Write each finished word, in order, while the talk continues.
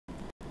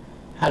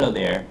Hello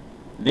there.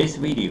 This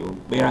video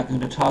we are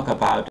going to talk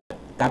about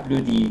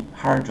WD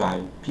hard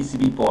drive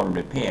PCB board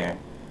repair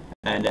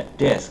and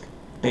disk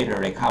data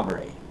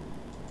recovery.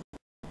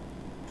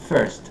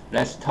 First,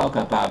 let's talk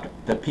about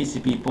the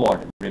PCB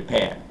board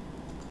repair.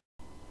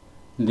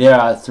 There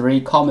are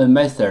three common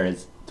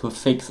methods to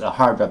fix a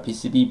hard drive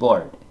PCB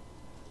board.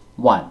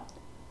 1.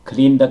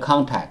 Clean the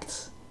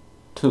contacts.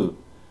 2.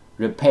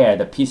 Repair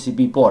the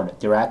PCB board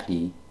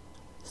directly.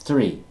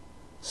 3.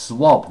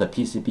 Swap the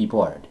PCB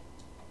board.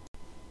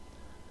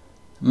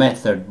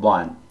 Method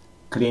 1.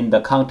 Clean the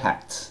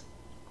contacts.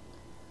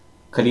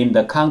 Clean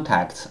the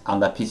contacts on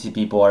the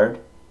PCB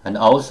board and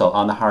also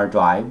on the hard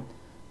drive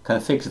can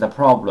fix the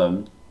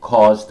problem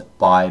caused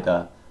by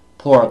the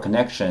poor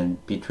connection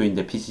between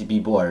the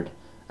PCB board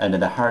and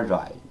the hard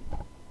drive.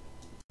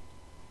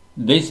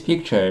 This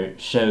picture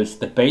shows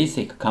the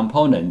basic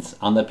components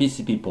on the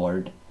PCB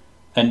board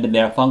and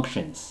their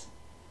functions.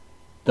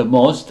 The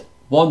most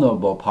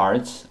vulnerable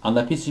parts on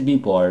the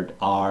PCB board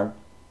are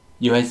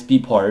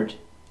USB port,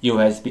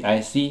 USB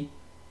IC,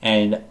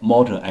 and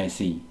motor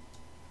IC.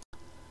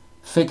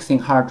 Fixing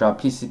hard drive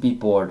PCB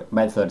board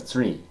method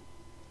 3.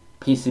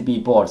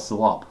 PCB board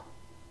swap.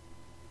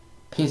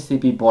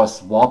 PCB board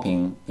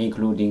swapping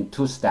including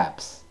two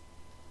steps.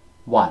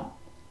 1.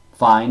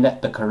 Find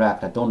the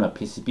correct donor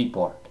PCB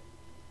board.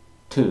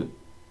 2.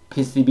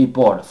 PCB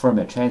board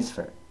firmware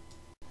transfer.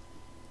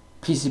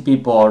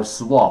 PCB board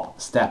swap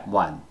step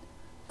 1.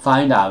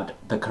 Find out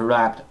the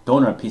correct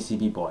donor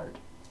PCB board.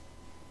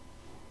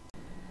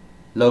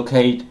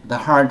 Locate the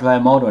hard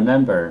drive model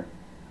number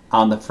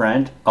on the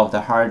front of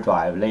the hard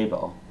drive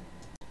label.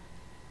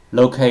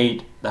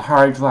 Locate the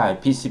hard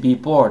drive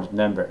PCB board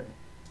number.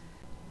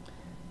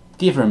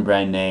 Different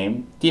brand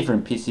name,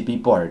 different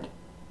PCB board.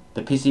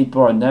 The PCB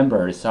board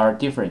numbers are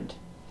different.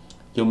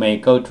 You may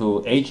go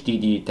to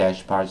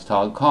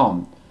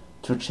hdd-parts.com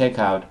to check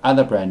out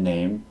other brand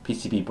name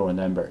PCB board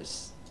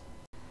numbers.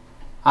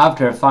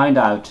 After find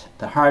out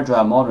the hard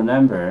drive model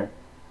number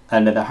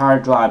and the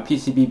hard drive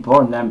PCB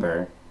board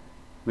number,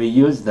 we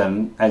use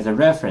them as a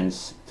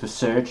reference to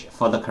search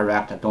for the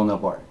correct donor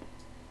board.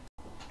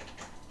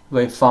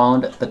 We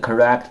found the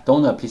correct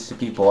donor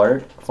PCB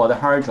board for the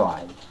hard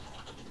drive,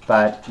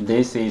 but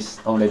this is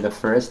only the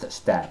first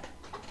step.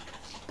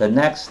 The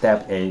next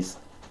step is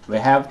we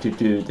have to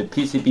do the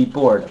PCB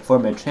board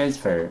firmware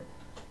transfer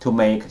to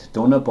make the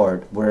donor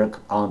board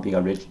work on the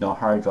original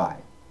hard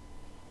drive.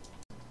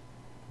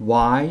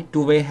 Why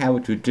do we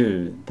have to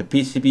do the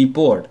PCB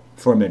board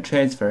firmware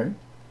transfer?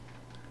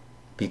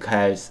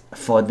 Because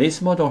for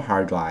this model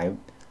hard drive,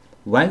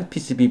 one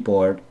PCB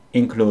board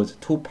includes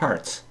two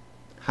parts,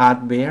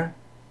 hardware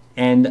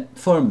and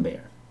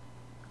firmware.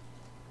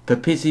 The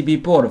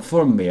PCB board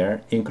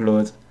firmware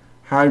includes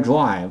hard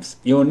drive's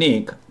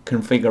unique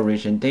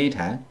configuration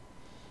data.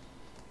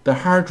 The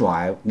hard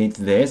drive needs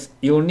this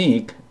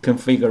unique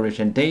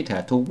configuration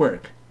data to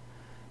work,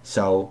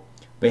 so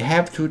we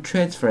have to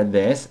transfer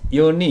this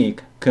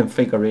unique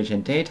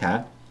configuration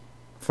data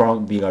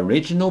from the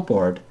original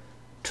board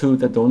to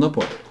the donor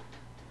board.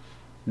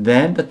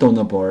 Then the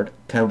donor board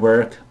can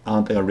work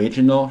on the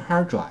original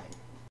hard drive.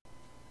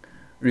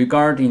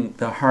 Regarding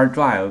the hard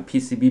drive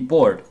PCB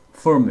board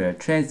firmware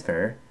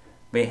transfer,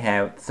 we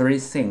have three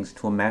things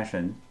to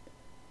mention.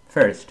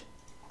 First,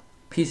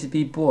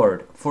 PCB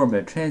board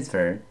firmware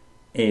transfer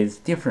is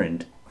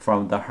different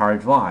from the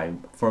hard drive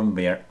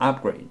firmware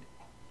upgrade.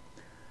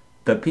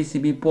 The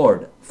PCB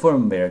board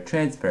firmware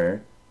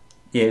transfer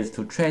is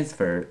to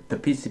transfer the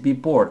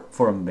PCB board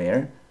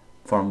firmware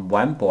from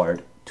one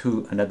board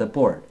to another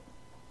board.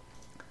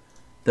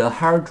 The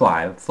hard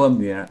drive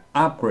firmware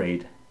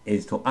upgrade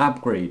is to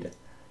upgrade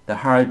the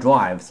hard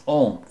drive's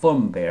own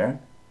firmware.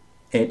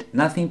 It has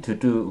nothing to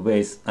do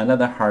with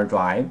another hard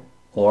drive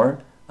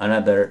or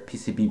another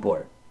PCB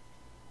board.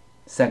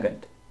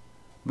 Second,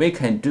 we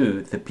can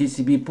do the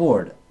PCB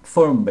board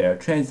firmware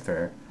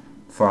transfer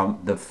from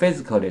the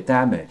physically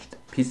damaged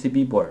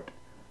PCB board,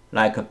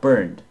 like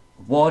burned,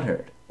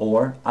 watered,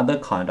 or other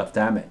kind of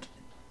damage.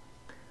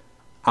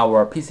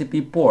 Our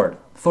PCB board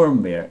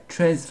firmware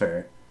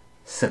transfer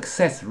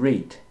success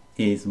rate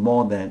is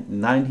more than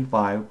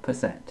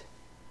 95%.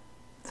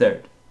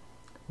 Third,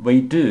 we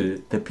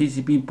do the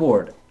PCB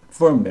board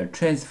firmware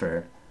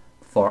transfer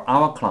for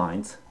our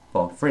clients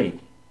for free.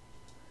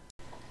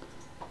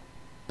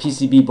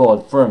 PCB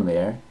board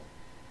firmware.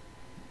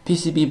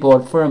 PCB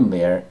board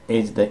firmware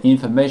is the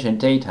information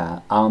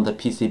data on the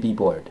PCB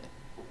board.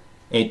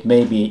 It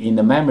may be in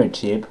the memory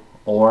chip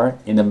or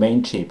in the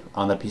main chip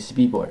on the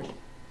PCB board.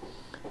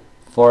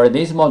 For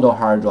this model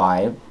hard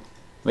drive,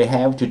 we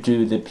have to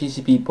do the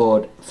PCB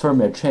board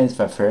firmware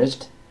transfer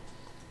first,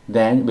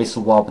 then we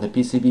swap the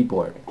PCB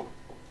board.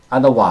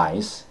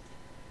 Otherwise,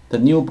 the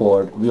new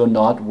board will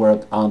not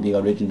work on the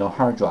original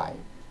hard drive.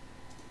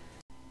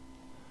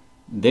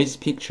 This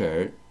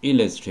picture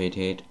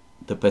illustrated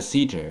the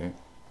procedure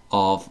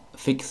of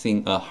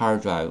fixing a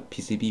hard drive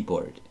PCB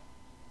board.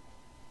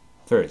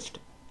 First,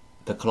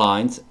 the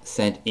clients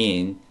sent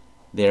in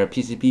their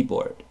PCB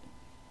board.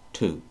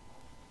 2.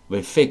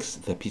 We fix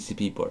the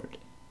PCB board.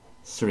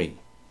 3.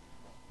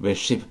 we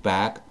ship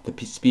back the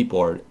PCB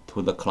board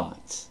to the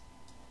clients.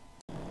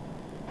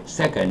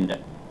 Second,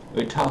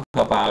 we talk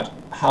about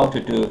how to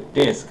do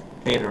disk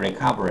data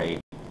recovery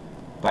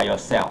by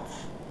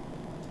yourself.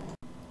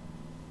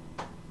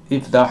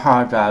 If the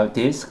hard drive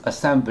disk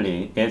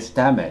assembly is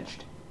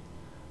damaged,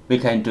 we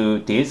can do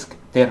disk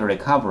data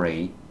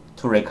recovery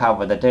to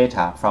recover the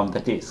data from the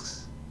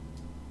disks.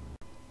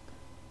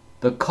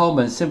 The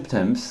common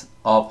symptoms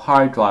of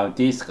hard drive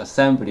disk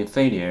assembly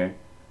failure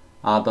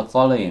are the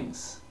following.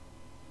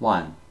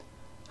 1.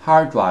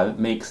 Hard drive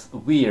makes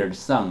weird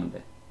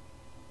sound.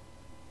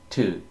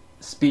 2.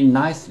 Spin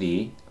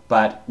nicely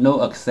but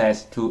no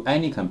access to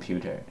any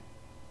computer.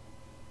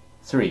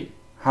 3.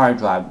 Hard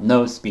drive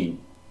no spin.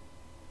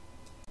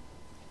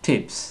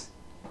 Tips: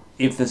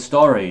 if the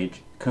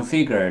storage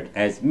configured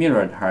as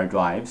mirrored hard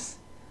drives,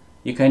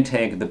 you can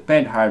take the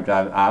bad hard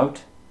drive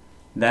out,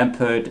 then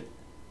put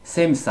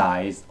same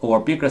size or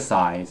bigger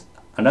size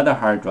another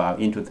hard drive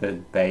into the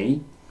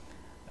bay,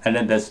 and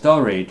then the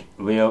storage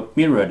will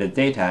mirror the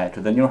data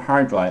to the new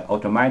hard drive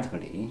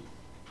automatically.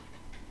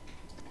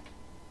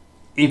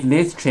 If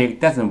this trick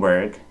doesn't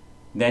work,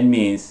 that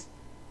means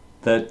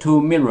the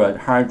two mirrored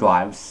hard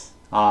drives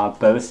are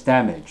both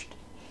damaged,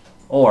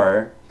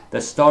 or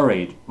the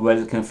storage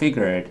was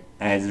configured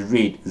as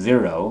read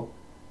 0.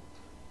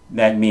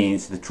 That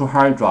means the two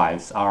hard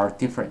drives are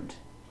different.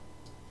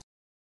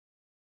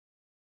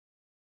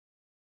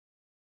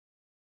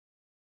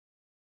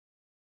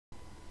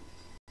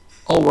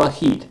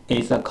 Overheat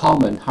is a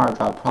common hard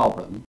drive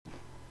problem.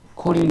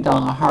 Cooling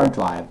down a hard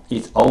drive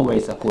is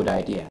always a good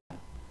idea.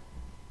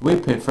 We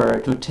prefer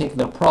to take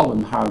the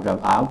problem hard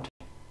drive out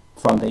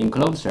from the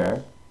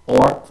enclosure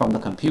or from the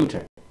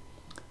computer,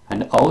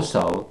 and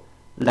also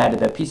let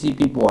the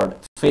PCB board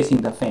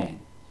facing the fan,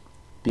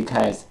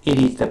 because it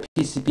is the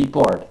PCB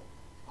board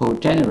who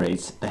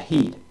generates the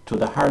heat to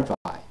the hard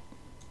drive.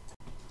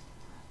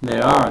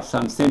 There are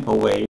some simple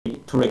ways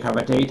to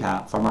recover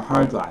data from a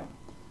hard drive.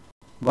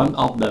 One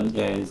of them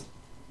is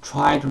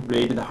try to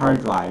read the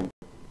hard drive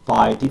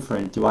by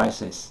different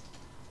devices,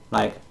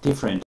 like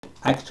different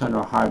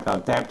external hard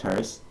drive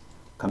adapters,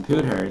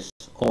 computers,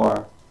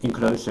 or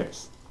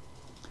enclosures,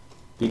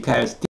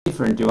 because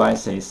different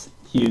devices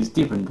use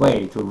different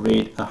ways to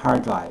read a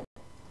hard drive.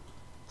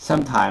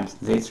 Sometimes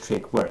this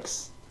trick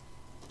works.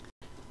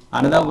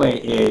 Another way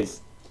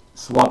is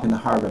swapping the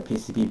hardware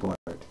PCB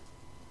board.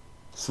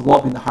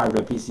 Swapping the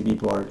hardware PCB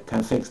board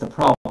can fix the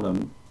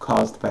problem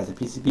caused by the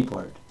PCB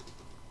board.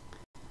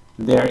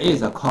 There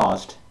is a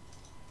cost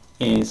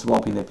in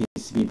swapping the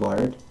PCB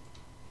board,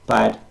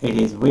 but it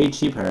is way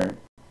cheaper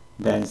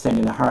than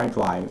sending the hard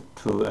drive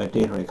to a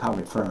data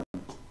recovery firm.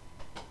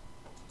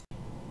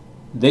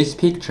 This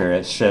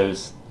picture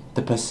shows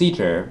the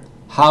procedure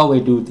how we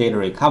do data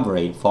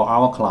recovery for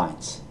our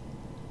clients.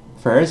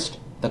 First,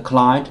 the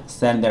client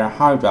sends their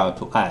hard drive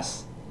to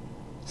us.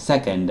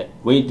 Second,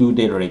 we do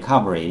data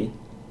recovery.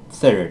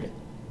 Third,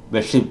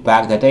 we ship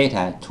back the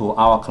data to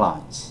our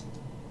clients.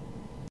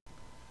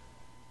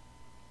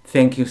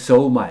 Thank you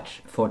so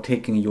much for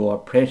taking your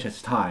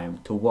precious time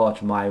to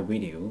watch my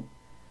video.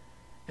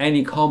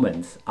 Any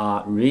comments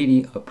are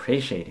really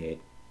appreciated.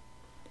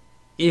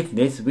 If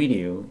this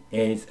video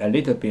is a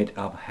little bit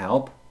of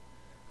help,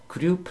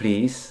 could you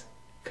please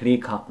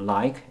click on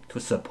like to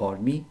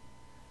support me?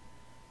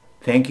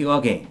 Thank you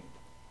again.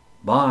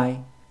 Bye.